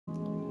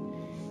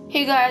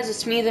Hey guys,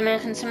 it's me, the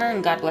American Summer,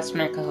 and God bless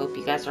America. Hope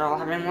you guys are all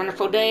having a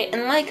wonderful day.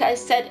 And like I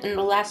said in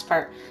the last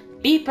part,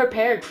 be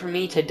prepared for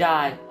me to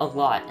die a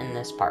lot in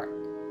this part.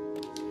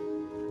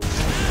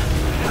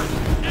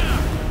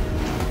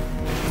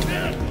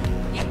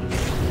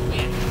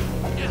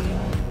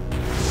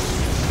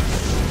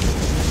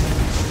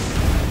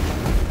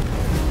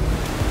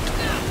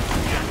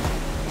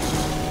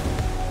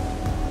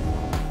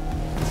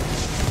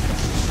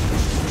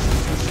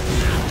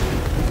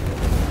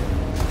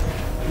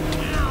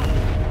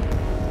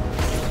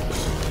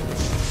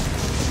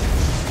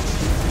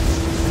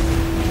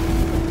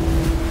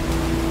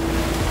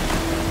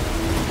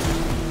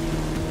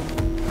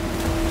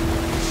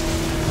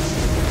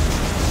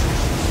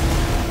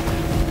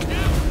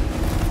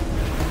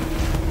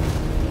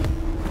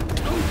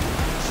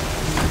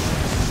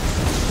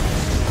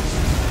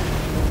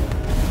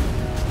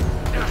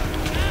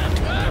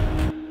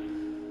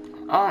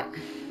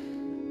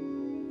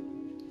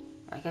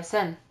 Like I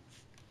said,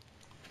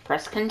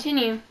 press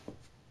continue.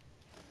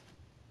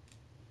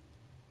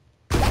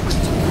 That was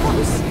too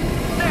close.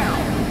 Now,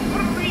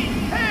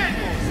 prepare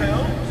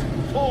yourselves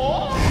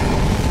for...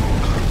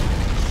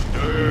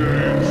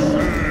 This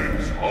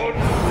is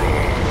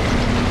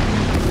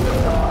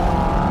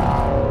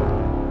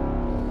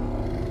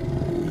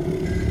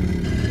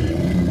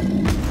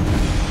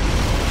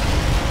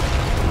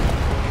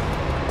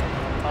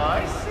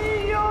I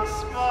see your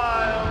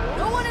smile.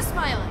 No one is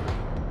smiling.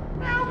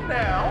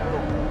 Now,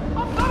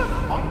 I'm not a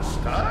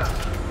monster.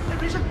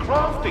 There is a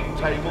crafting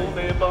table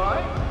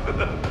nearby.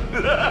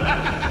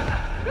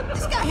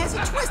 This guy has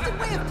a twisted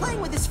way of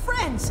playing with his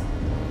friends.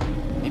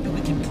 Maybe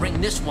we can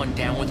bring this one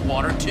down with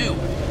water, too.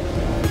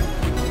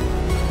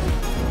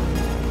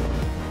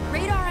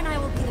 Radar and I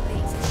will be the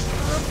base.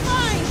 We're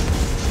fine.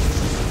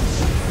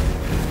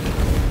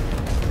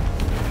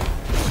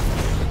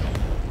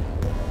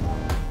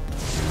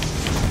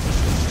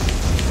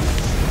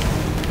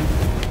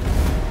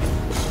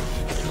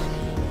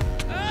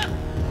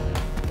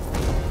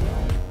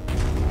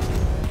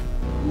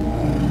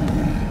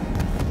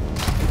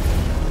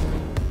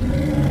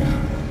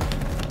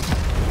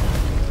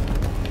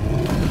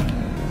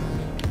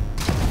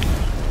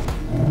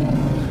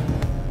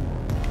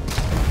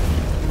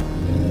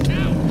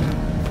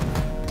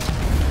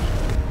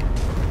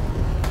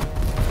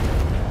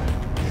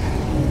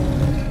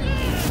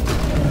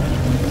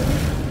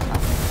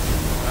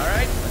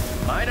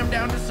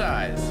 Down to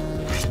size.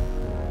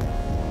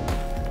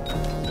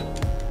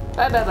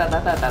 Bye bye bye bye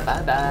bye bye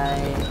bye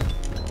bye.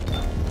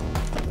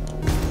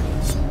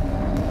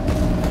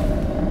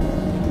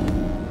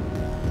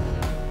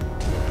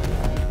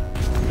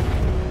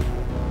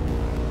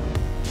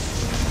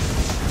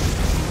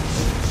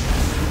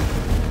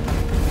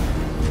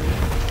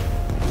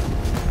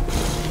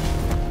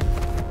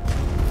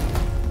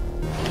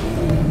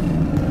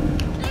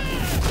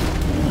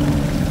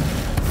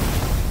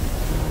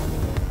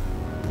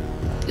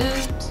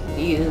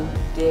 You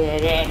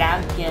did it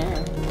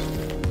again.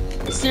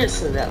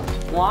 Seriously though,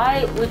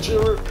 why would you,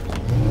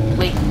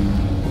 like,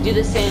 do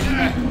the same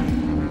thing?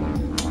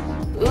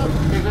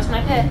 Ooh, there goes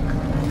my pick.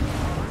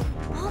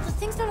 Well, the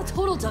thing's not a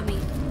total dummy.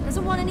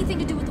 Doesn't want anything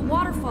to do with the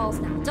waterfalls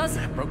now, does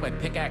it? I broke my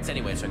pickaxe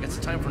anyway, so I guess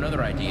it's time for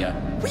another idea.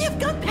 We have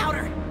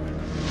gunpowder!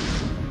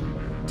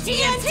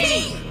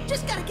 TNT!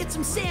 Just gotta get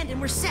some sand and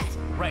we're set.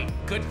 Right,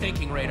 good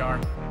thinking, Radar.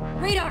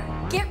 Radar,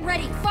 get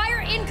ready.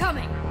 Fire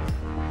incoming!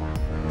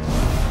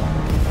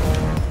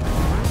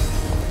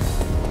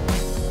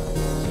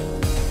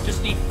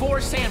 Just need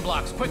 4 sand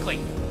blocks, quickly.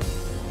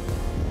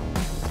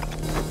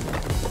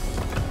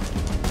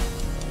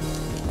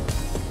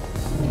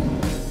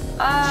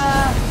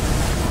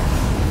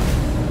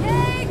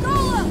 Hey,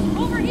 Gola!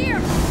 Over here!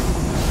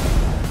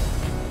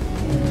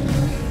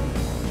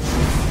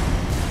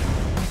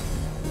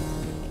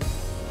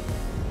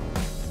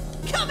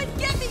 Come and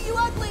get me, you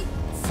ugly!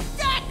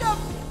 Stack of...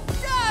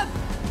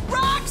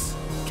 rocks!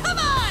 Come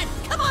on!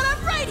 Come on,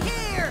 I'm right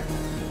here!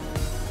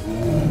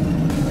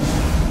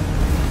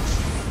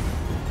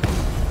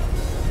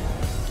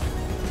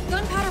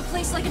 Gunpowder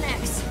placed like an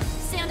X.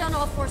 Sand on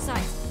all 4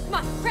 sides. Come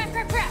on, craft,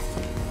 craft, craft!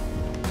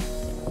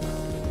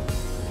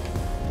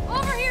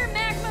 Over here,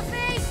 magma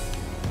face!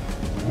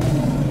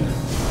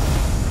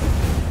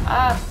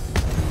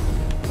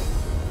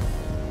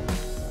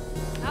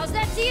 How's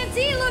that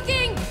TNT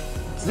looking?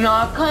 It's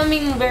not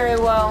coming very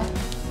well.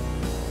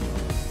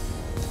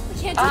 We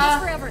can't do this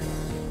forever.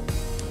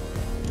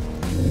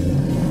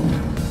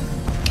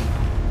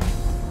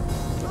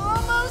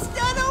 Almost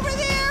done over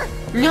there!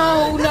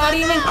 No, not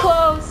even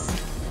close.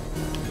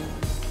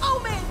 Oh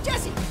man,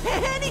 Jesse,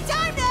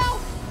 anytime now!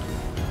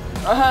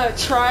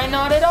 Try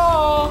not at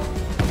all.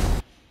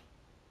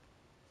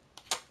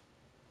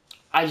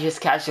 I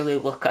just casually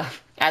look up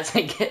as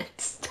I get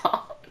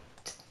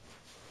stopped.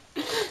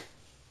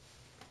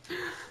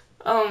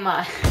 Oh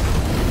my.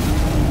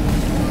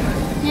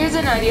 Here's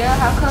an idea.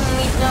 How come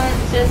we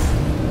don't just...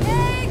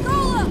 Hey,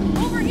 Gola!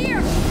 Over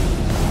here!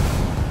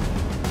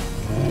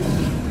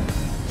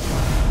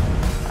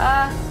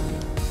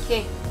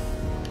 Okay.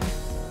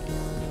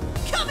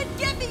 Come and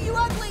me, you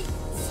ugly!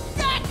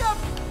 Stack of...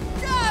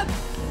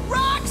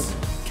 rocks!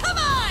 Come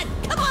on!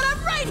 Come on,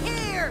 I'm right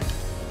here!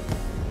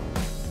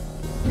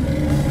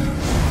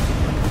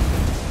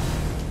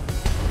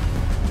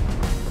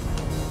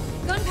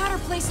 Gunpowder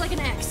placed like an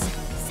X.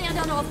 Sand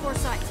on all 4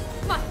 sides.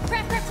 Come on,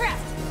 craft, craft,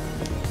 craft!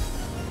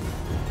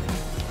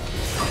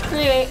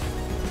 Create.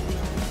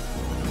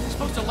 I'm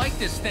supposed to like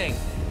this thing.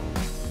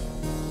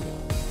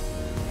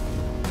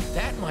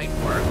 That might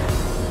work.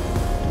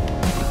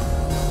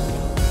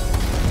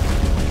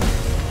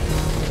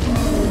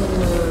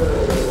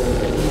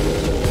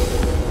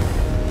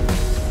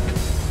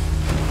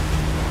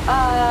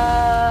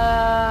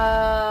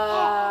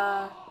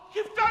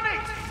 You've done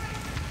it!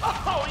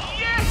 Oh,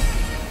 yes!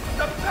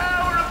 The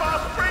power of our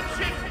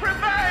friendship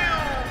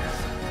prevails!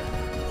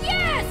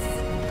 Yes!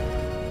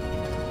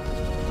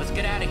 Let's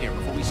get out of here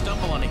before we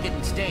stumble on a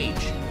hidden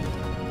stage.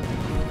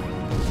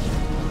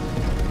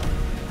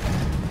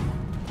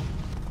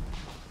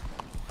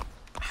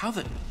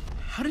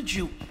 How did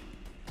you...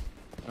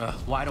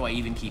 why do I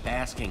even keep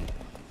asking?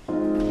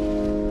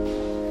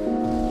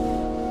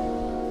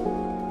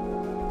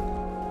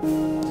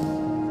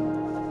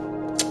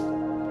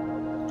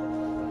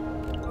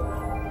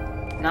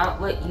 Not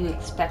what you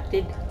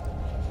expected.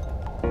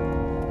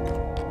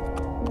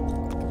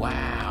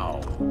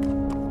 Wow.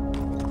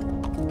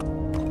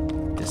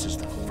 This is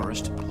the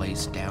first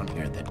place down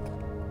here that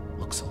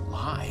looks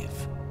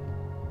alive.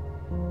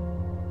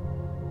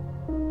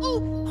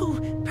 Oh,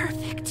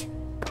 perfect.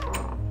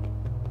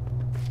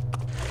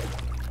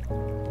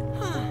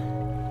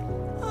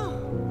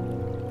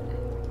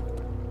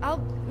 I'll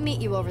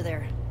meet you over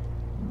there.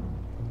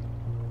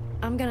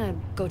 I'm gonna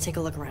go take a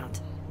look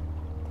around.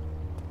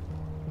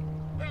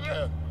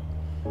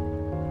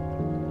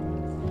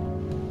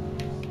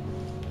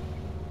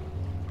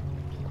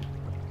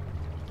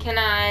 Can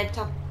I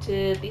talk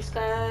to these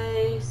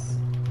guys?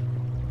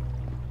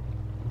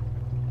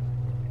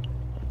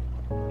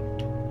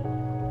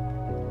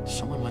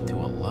 Someone went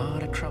through a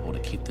lot of trouble to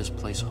keep this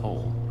place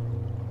whole.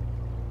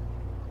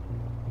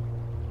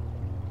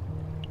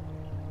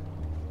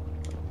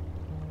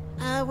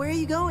 Where are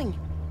you going?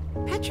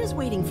 Petra's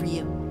waiting for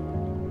you.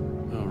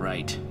 All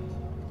right.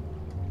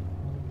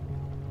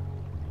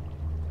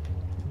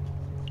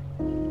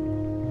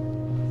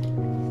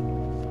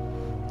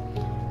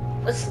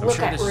 Let's I'm look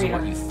sure at this isn't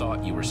what Rita. you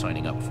thought you were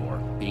signing up for.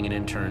 Being an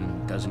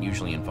intern doesn't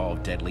usually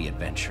involve deadly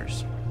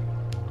adventures.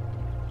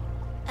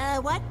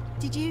 What?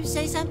 Did you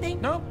say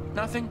something? Nope,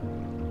 nothing.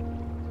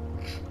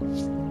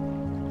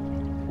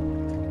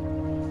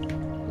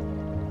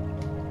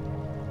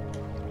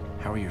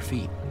 How are your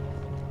feet?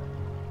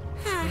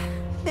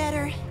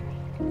 Better.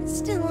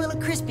 Still a little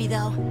crispy,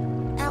 though.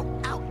 Ow,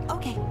 ow,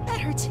 okay,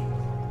 that hurts.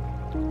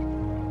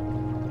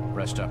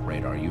 Rest up,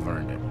 Radar. You've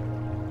earned it.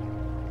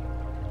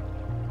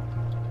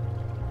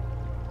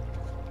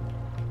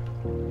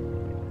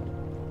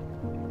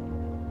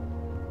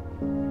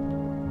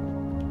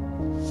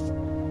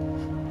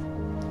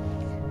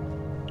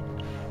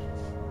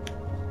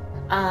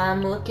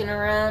 I'm looking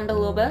around a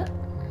little bit.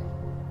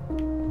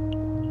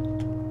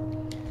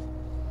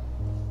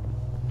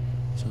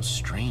 So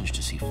strange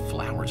to see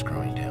flowers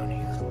growing down here.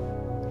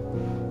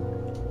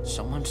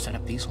 Someone set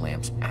up these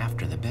lamps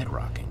after the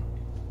bedrocking.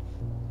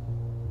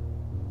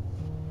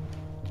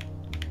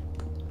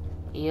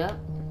 Yep.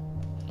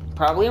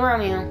 Probably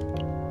Romeo.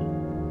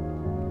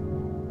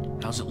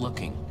 How's it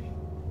looking?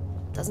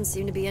 Doesn't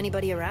seem to be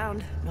anybody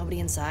around. Nobody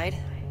inside.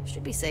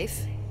 Should be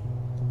safe.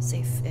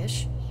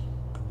 Safe-ish.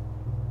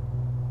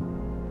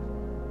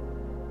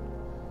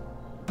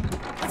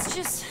 Let's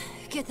just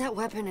get that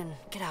weapon and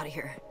get out of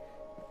here.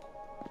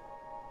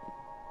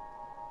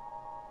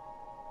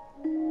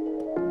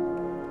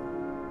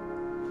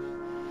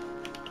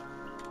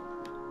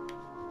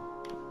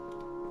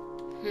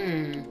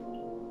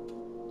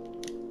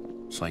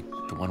 It's like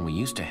the one we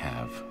used to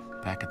have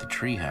back at the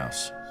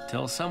treehouse.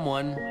 Till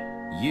someone,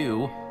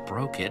 you,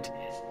 broke it.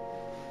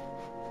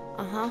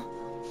 Uh-huh.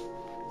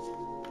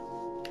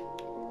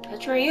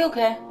 Petra, are you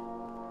okay?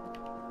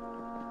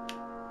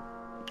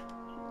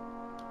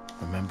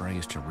 Remember I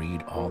used to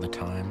read all the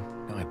time?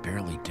 Now I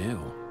barely do.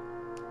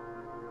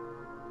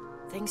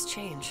 Things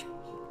change.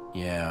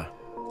 Yeah.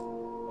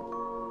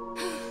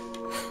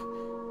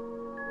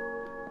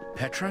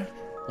 Petra?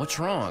 What's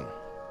wrong?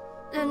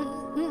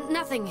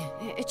 Nothing.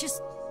 It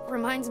just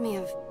reminds me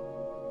of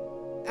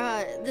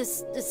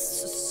this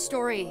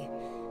story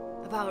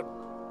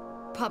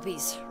about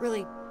puppies.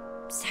 Really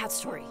sad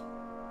story.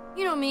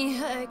 You know me,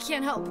 I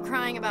can't help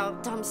crying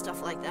about dumb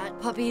stuff like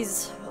that.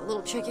 Puppies,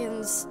 little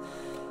chickens.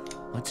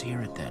 Let's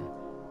hear it then.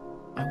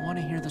 I want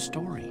to hear the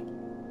story.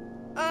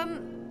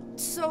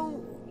 So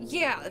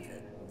yeah,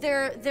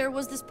 there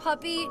was this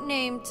puppy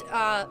named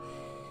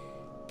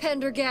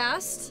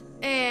Pendergast,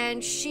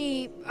 and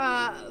she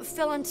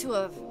fell into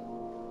a...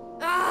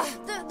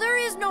 there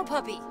is no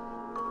puppy.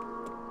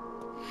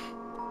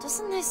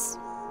 Doesn't this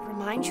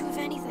remind you of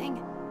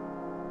anything?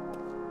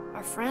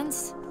 Our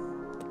friends?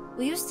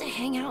 We used to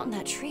hang out in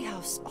that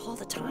treehouse all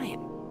the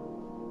time.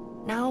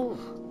 Now,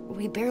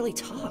 we barely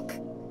talk.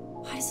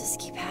 Why does this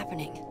keep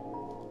happening?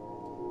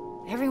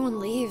 Everyone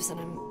leaves and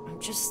I'm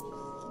just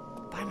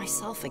by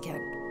myself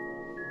again.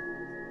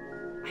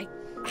 I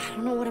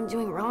don't know what I'm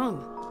doing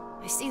wrong.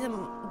 I see them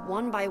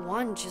one by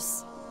one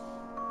just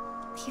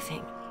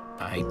leaving.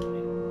 I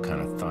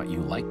kind of thought you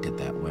liked it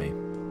that way.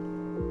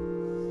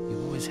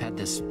 You've always had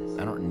this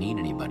I don't need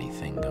anybody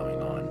thing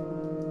going on.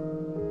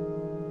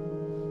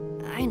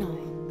 I know.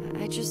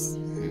 I just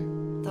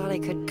thought I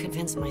could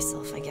convince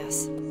myself, I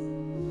guess.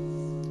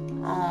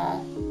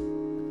 Aww.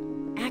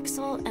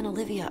 Axel and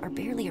Olivia are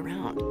barely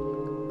around.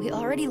 We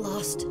already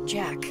lost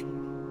Jack.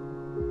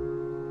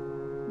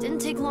 Didn't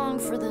take long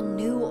for the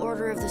new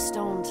Order of the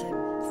Stone to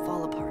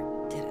fall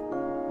apart, did it?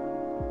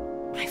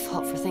 My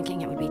fault for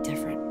thinking it would be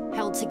different.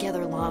 Held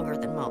together longer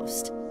than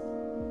most.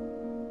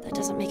 That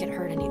doesn't make it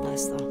hurt any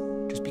less,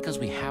 though. Just because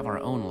we have our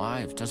own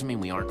lives doesn't mean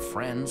we aren't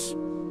friends.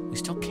 We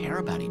still care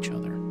about each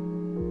other.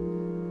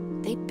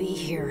 They'd be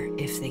here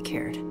if they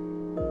cared.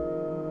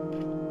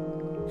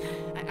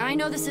 I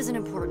know this isn't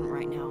important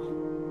right now.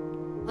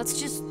 Let's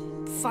just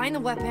find the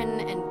weapon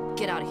and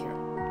get out of here.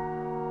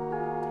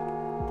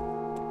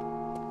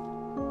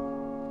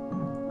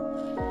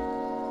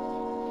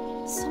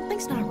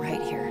 Something's not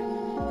right here.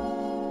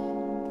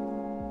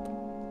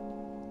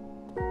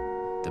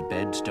 The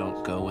beds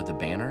don't go with the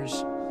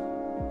banners?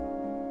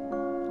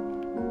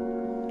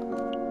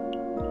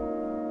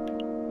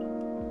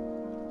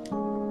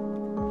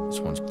 This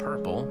one's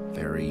purple,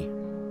 very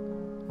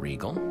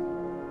regal.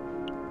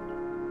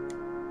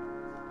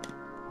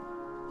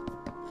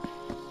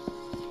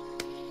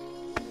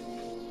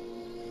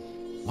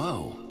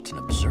 Whoa, it's an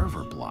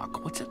observer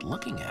block. What's it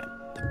looking at?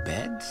 The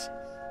beds?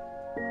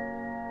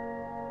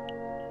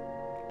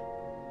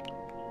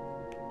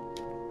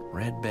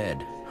 Red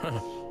bed.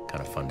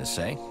 Kind of fun to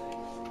say.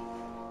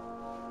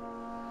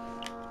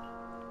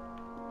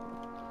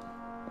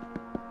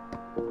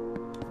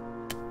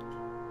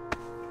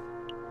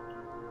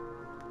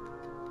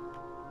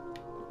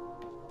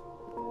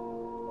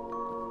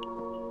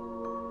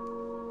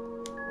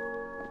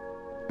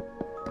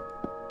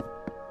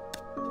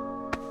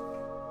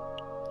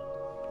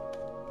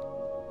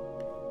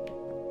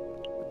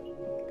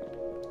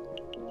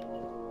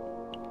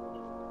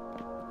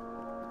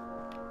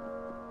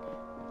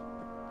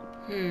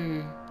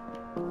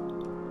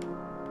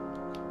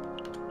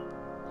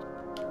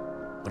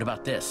 What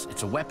about this?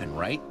 It's a weapon,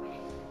 right?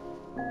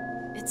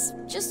 It's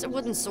just a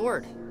wooden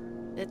sword.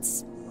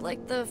 It's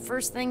like the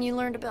first thing you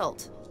learn to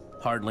build.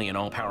 Hardly an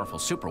all-powerful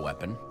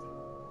superweapon.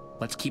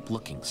 Let's keep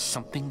looking.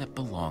 Something that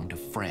belonged to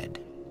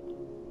Fred.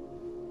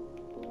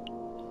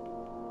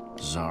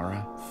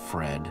 Zara,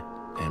 Fred,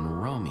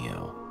 and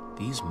Romeo.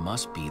 These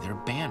must be their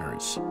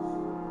banners.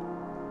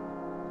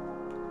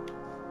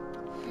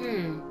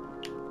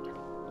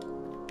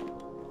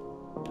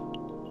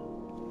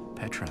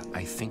 Petra,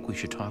 I think we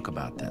should talk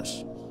about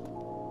this.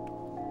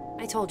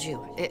 I told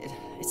you,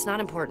 it's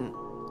not important.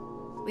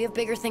 We have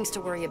bigger things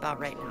to worry about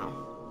right now.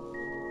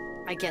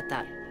 I get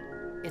that.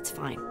 It's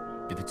fine.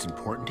 If it's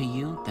important to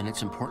you, then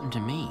it's important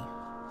to me.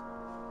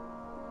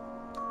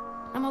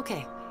 I'm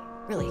okay.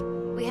 Really.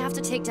 We have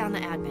to take down the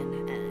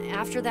admin.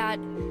 After that,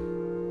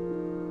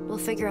 we'll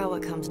figure out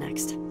what comes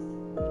next.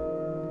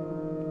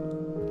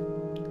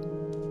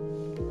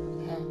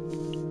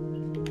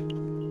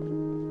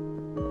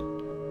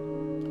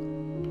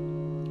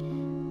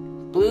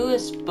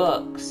 Bluest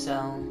book,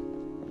 so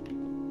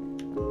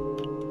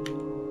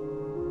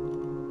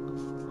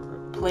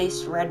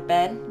replace red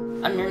bed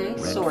underneath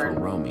Red sword. for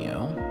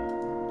Romeo.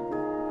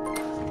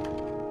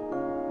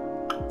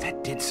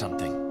 That did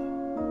something.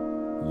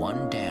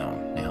 One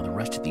down. Now the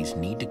rest of these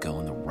need to go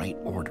in the right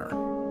order.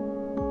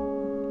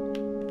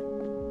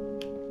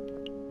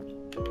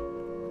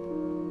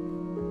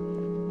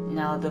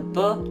 Now the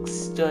book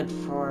stood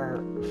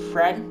for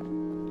Fred.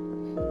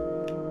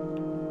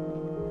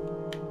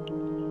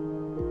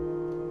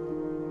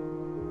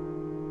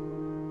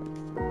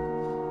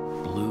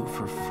 Blue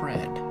for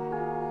Fred.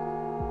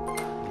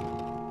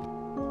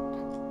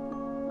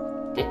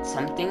 Did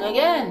something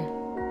again.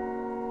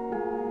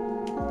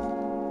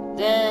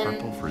 Then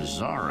Purple for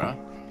Zara.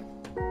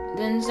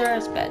 Then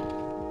Zara's bed.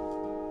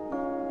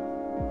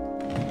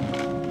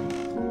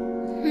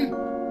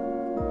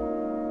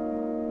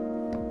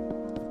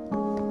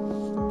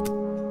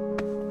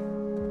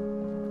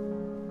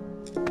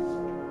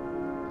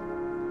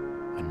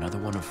 Another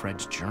one of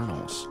Fred's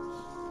journals.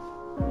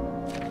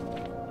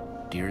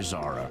 Dear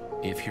Zara,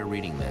 if you're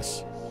reading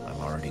this, I'm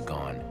already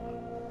gone.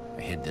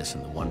 I hid this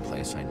in the one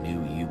place I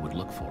knew you would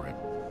look for it.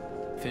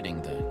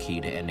 Fitting the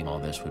key to ending all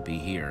this would be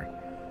here,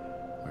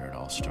 where it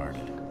all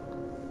started.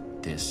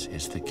 This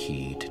is the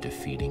key to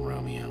defeating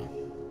Romeo.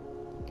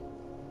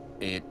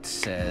 It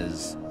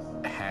says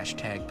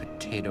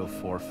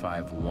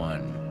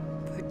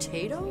 #potato451.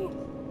 Potato?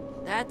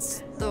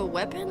 That's the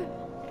weapon?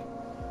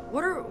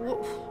 What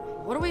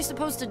are we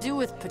supposed to do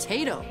with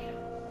potato?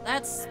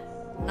 That's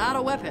not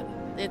a weapon.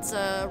 It's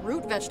a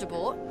root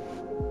vegetable,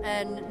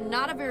 and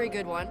not a very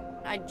good one.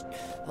 I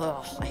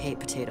hate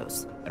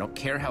potatoes. I don't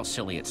care how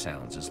silly it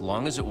sounds, as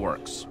long as it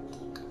works.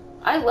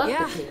 I love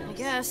Yeah, potatoes. I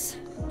guess.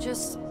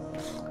 Just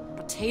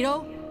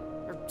potato?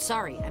 Or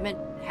sorry, I meant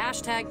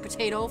hashtag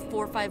potato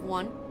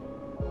 451.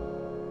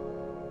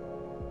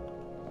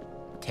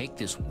 Take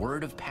this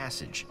word of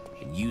passage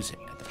and use it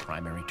at the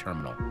primary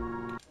terminal.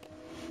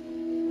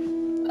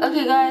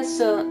 Okay guys,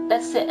 so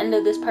that's the end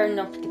of this part.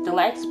 Don't forget to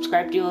like,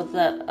 subscribe, do all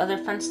the other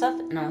fun stuff,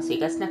 and I'll see you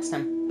guys next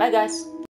time. Bye guys!